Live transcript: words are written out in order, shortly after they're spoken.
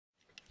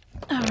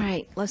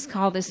let's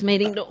call this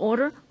meeting to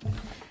order.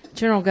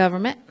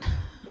 Governmental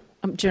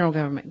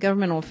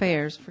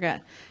affairs.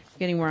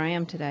 Forgetting where I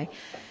am today.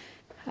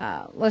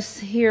 Let's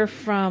hear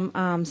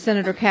from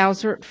Senator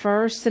Cowsert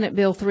first. Senate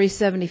Bill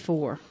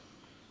 374.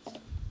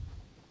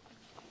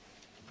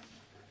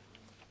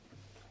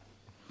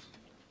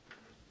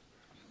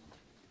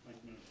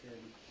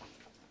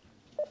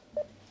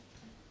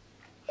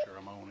 Sure,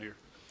 I'm on here.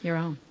 You're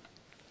on.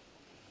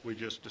 We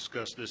just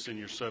discussed this in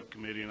your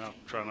subcommittee, and I'll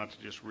try not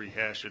to just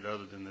rehash it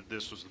other than that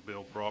this was the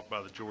bill brought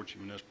by the Georgia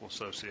Municipal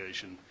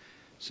Association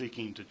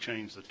seeking to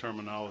change the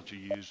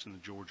terminology used in the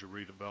Georgia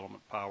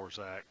Redevelopment Powers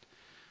Act,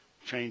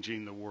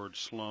 changing the word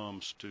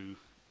slums to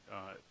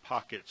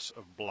pockets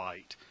of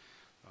blight.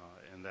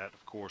 And that,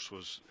 of course,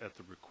 was at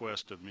the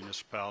request of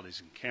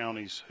municipalities and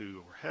counties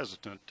who were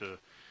hesitant to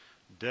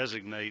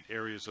designate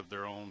areas of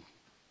their own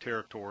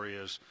territory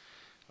as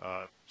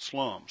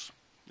slums.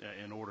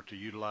 In order to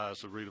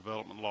utilize the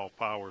redevelopment law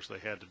powers, they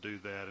had to do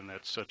that, and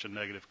that's such a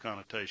negative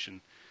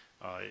connotation.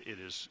 It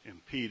has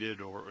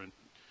impeded or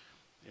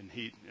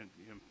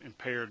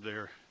impaired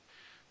their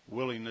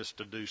willingness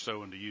to do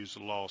so and to use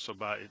the law. So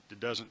it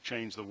doesn't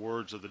change the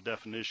words of the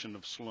definition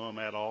of slum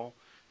at all.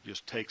 It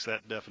just takes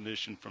that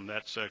definition from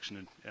that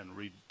section and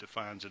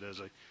redefines it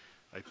as a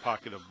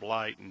pocket of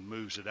blight and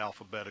moves it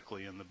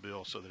alphabetically in the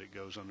bill so that it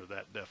goes under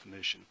that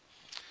definition.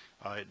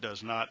 It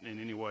does not in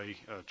any way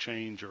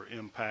change or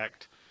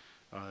impact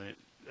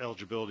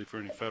eligibility for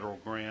any federal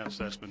grants.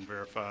 That's been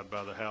verified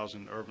by the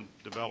Housing and Urban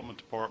Development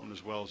Department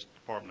as well as the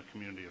Department of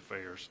Community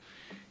Affairs.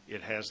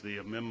 It has the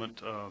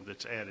amendment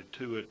that's added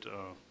to it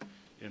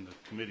in the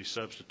committee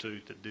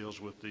substitute that deals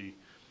with the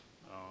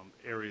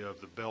area of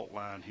the belt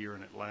line here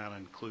in Atlanta,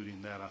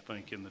 including that, I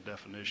think, in the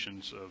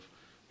definitions of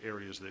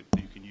areas that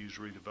you can use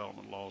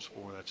redevelopment laws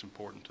for. That's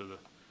important to the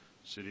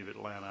city of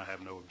Atlanta. I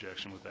have no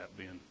objection with that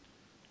being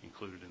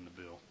included in the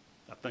bill.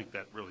 I think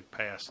that really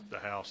passed the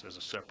House as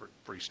a separate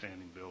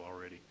freestanding bill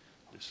already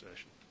this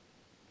session.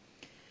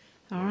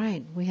 All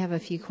right. We have a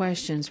few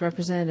questions.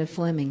 Representative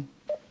Fleming.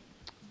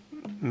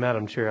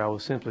 Madam Chair, I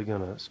was simply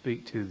going to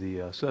speak to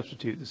the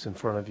substitute that's in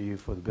front of you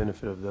for the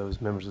benefit of those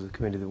members of the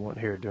committee that weren't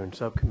here during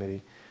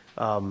subcommittee.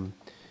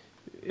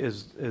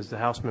 As the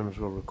House members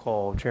will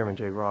recall, Chairman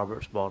Jay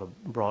Roberts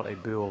brought a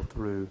bill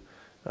through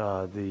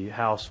the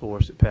House for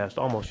us that passed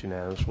almost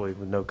unanimously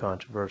with no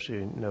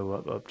controversy, no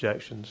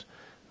objections.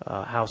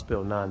 House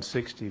Bill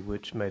 960,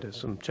 which made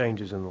some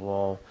changes in the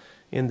law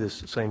in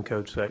this same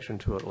code section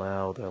to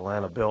allow the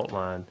Atlanta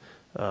Beltline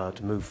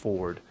to move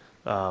forward.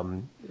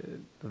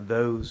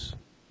 Those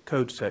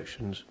code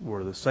sections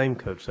were the same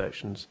code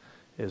sections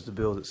as the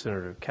bill that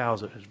Senator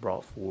Cowsert has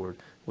brought forward,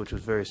 which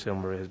was very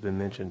similar. It has been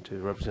mentioned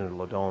to Representative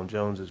LaDawn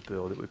Jones's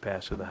bill that we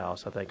passed through the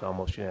House, I think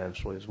almost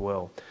unanimously as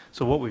well.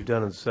 So what we've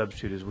done in the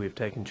substitute is we have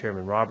taken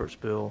Chairman Roberts'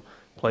 bill,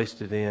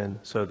 placed it in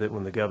so that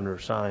when the governor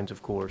signs,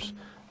 of course,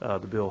 the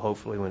bill,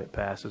 hopefully when it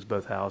passes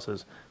both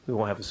houses, we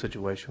won't have a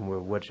situation where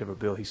whichever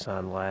bill he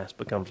signed last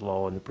becomes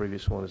law and the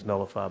previous one is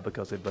nullified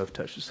because they both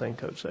touch the same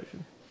code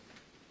section.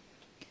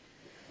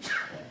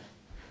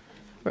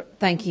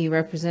 Thank you,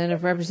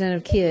 Representative.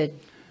 Representative Kidd.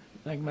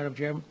 Thank you, Madam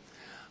Chairman.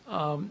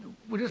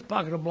 Would this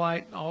pocket of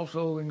blight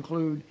also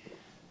include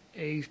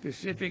a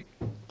specific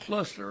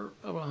cluster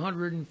of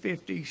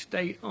 150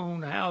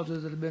 state-owned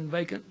houses that have been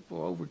vacant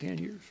for over 10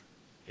 years?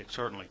 It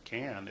certainly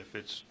can if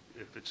it's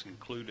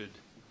included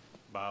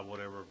by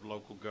whatever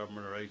local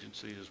government or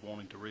agency is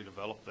wanting to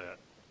redevelop that.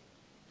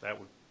 That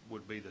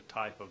would be the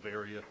type of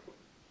area.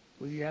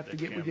 Would you have to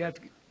get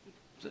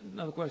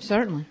another question?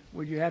 Certainly.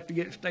 Would you have to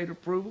get state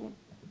approval?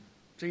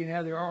 Seeing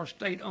how there are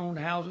state-owned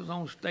houses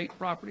on state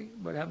property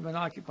but haven't been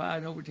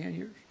occupied in over 10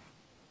 years?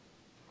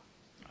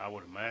 I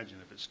would imagine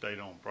if it's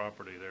state-owned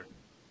property,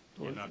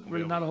 you're not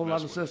really not a whole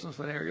lot of assistance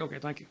for the area. Okay,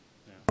 thank you.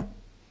 Yeah.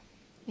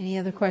 Any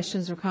other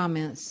questions or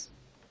comments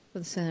for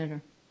the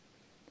Senator?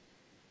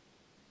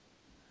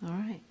 All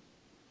right.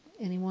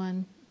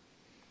 Anyone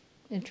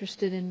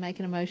interested in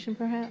making a motion,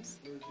 perhaps?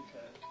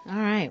 All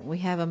right. We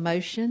have a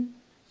motion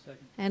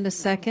and a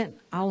second.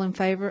 All in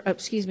favor? Oh,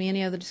 excuse me.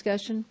 Any other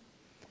discussion?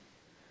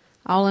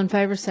 All in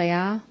favor, say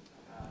aye.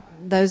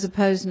 Those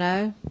opposed,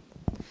 no.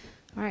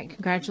 All right.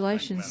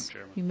 Congratulations.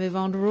 You move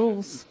on to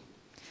rules.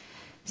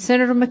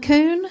 Senator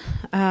McCoon,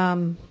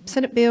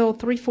 Senate Bill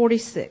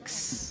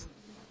 346.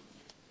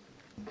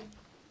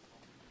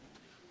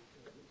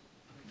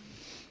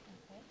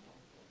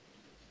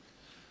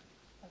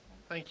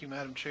 Thank you,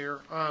 Madam Chair.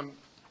 And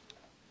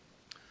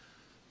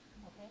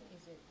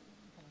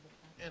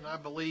I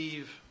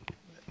believe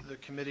the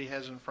committee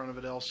has in front of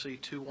it LC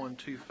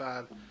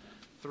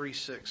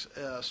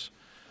 212536S,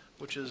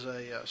 which is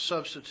a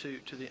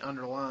substitute to the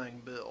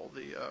underlying bill.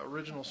 The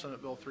original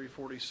Senate Bill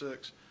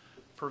 346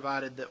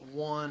 provided that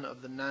one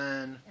of the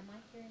 9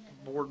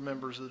 board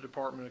members of the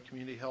Department of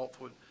Community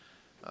Health would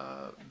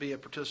be a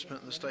participant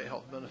in the state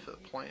health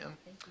benefit plan.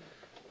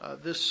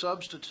 This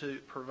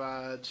substitute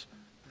provides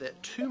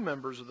that 2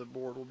 members of the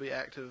board will be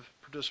active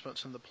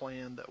participants in the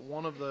plan, that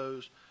one of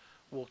those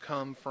will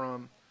come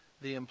from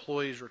the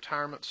employee's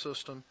retirement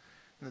system,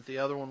 and that the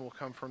other one will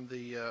come from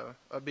be a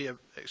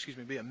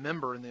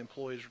member in the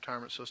employees'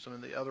 retirement system,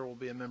 and the other will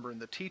be a member in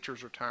the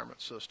teachers'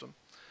 retirement system,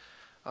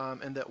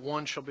 and that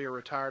one shall be a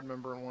retired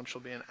member and one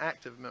shall be an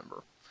active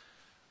member.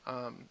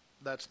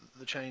 That's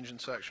the change in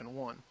Section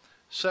 1.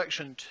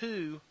 Section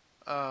 2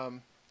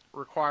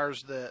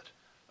 requires that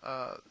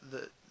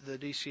the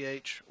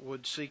DCH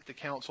would seek the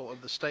counsel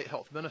of the State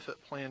Health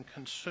Benefit Plan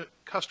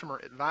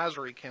Customer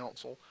Advisory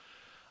Council,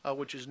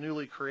 which is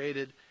newly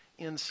created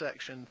in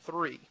Section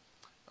 3.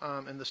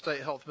 And the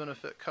State Health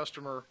Benefit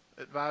Customer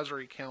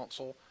Advisory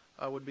Council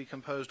would be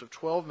composed of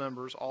 12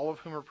 members, all of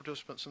whom are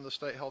participants in the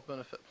State Health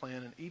Benefit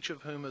Plan, and each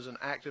of whom is an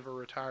active or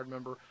retired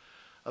member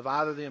of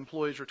either the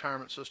employees'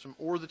 retirement system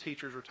or the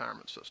teachers'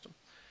 retirement system.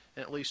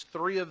 And at least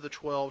 3 of the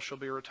 12 shall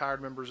be retired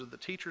members of the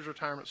teachers'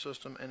 retirement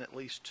system, and at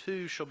least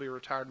 2 shall be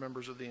retired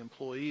members of the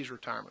employees'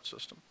 retirement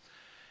system.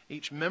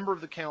 Each member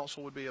of the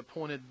council would be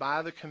appointed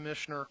by the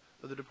Commissioner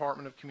of the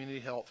Department of Community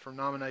Health from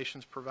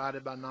nominations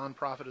provided by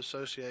nonprofit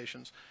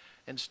associations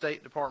and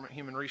State Department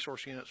Human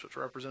Resource Units, which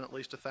represent at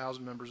least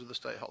 1,000 members of the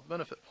State Health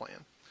Benefit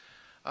Plan.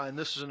 And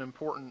this is an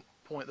important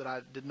point that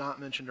I did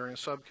not mention during a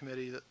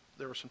subcommittee that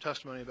there was some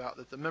testimony about,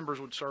 that the members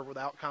would serve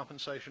without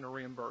compensation or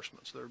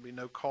reimbursement, so there would be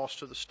no cost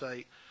to the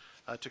state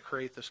to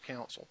create this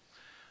council.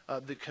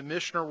 The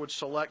commissioner would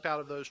select out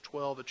of those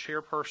 12 a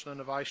chairperson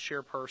and a vice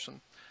chairperson.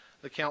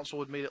 The council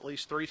would meet at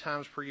least 3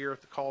 times per year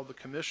at the call of the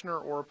commissioner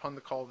or upon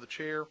the call of the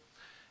chair,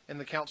 and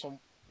the council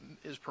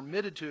is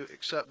permitted to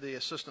accept the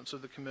assistance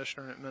of the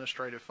commissioner in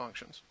administrative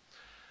functions.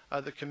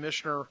 The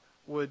commissioner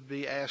would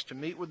be asked to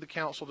meet with the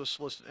council to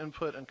solicit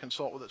input and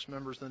consult with its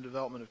members in the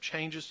development of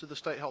changes to the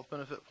State Health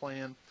Benefit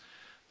Plan.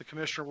 The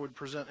commissioner would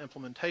present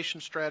implementation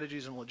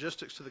strategies and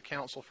logistics to the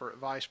council for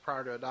advice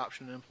prior to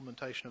adoption and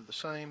implementation of the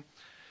same.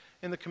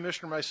 And the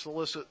commissioner may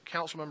solicit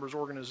council members'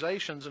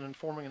 organizations in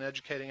informing and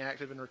educating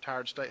active and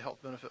retired State Health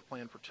Benefit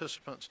Plan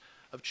participants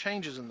of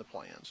changes in the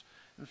plans.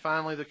 And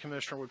finally, the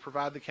commissioner would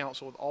provide the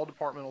council with all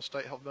departmental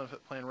State Health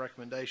Benefit Plan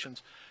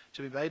recommendations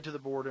to be made to the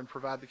board, and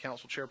provide the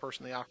council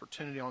chairperson the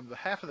opportunity on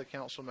behalf of the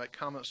council to make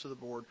comments to the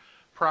board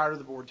prior to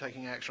the board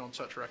taking action on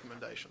such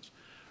recommendations.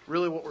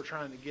 Really what we're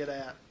trying to get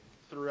at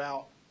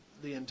throughout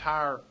the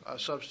entire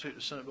substitute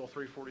to Senate Bill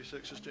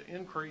 346 is to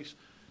increase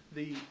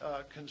the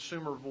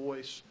consumer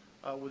voice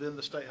within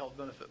the State Health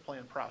Benefit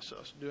Plan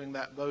process, doing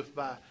that both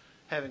by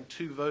having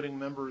 2 voting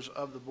members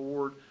of the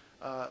board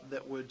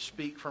that would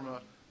speak from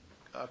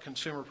a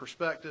consumer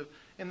perspective,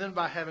 and then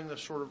by having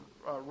this sort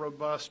of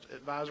robust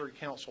advisory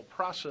council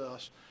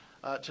process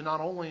to not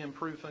only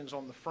improve things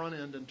on the front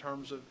end in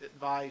terms of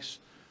advice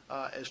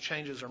as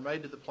changes are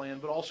made to the plan,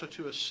 but also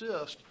to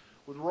assist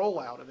with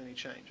rollout of any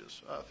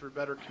changes through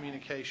better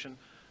communication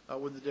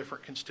with the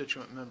different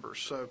constituent members.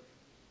 So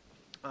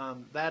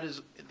that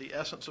is the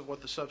essence of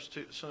what the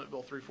substitute Senate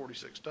Bill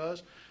 346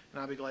 does,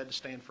 and I'd be glad to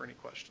stand for any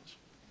questions.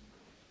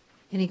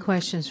 Any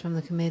questions from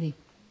the committee?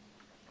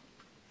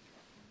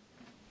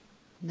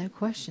 No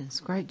questions.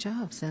 Great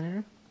job,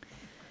 Senator.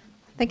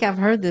 I think I've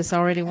heard this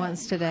already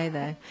once today,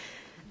 though.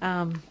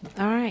 All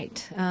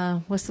right.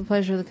 What's the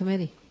pleasure of the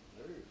committee?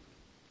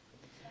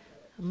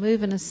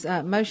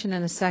 Motion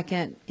and a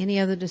second. Any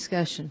other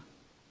discussion?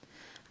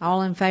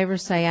 All in favor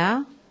say aye.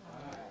 Aye.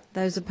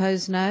 Those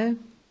opposed, no.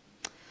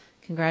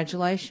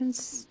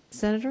 Congratulations,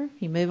 Senator.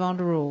 You move on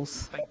to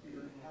rules. Thank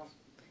you.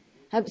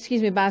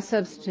 Excuse me, by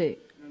substitute.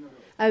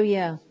 Oh,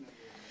 yeah.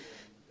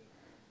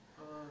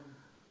 I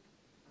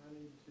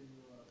need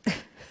to,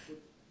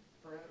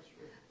 perhaps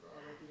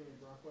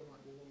Representative Brockway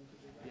might be willing to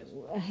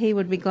do that. He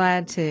would be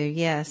glad to,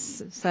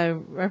 yes.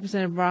 So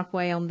Representative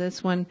Brockway on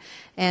this one,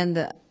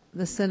 and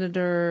the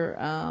senator,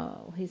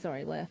 he's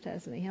already left,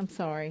 hasn't he? I'm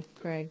sorry,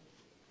 Greg.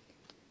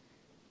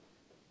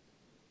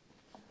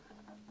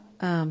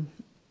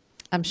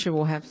 I'm sure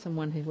we'll have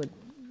someone who would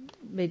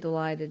be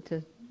delighted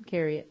to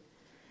carry it.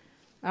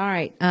 All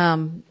right.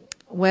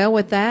 Well,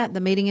 with that, the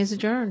meeting is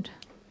adjourned.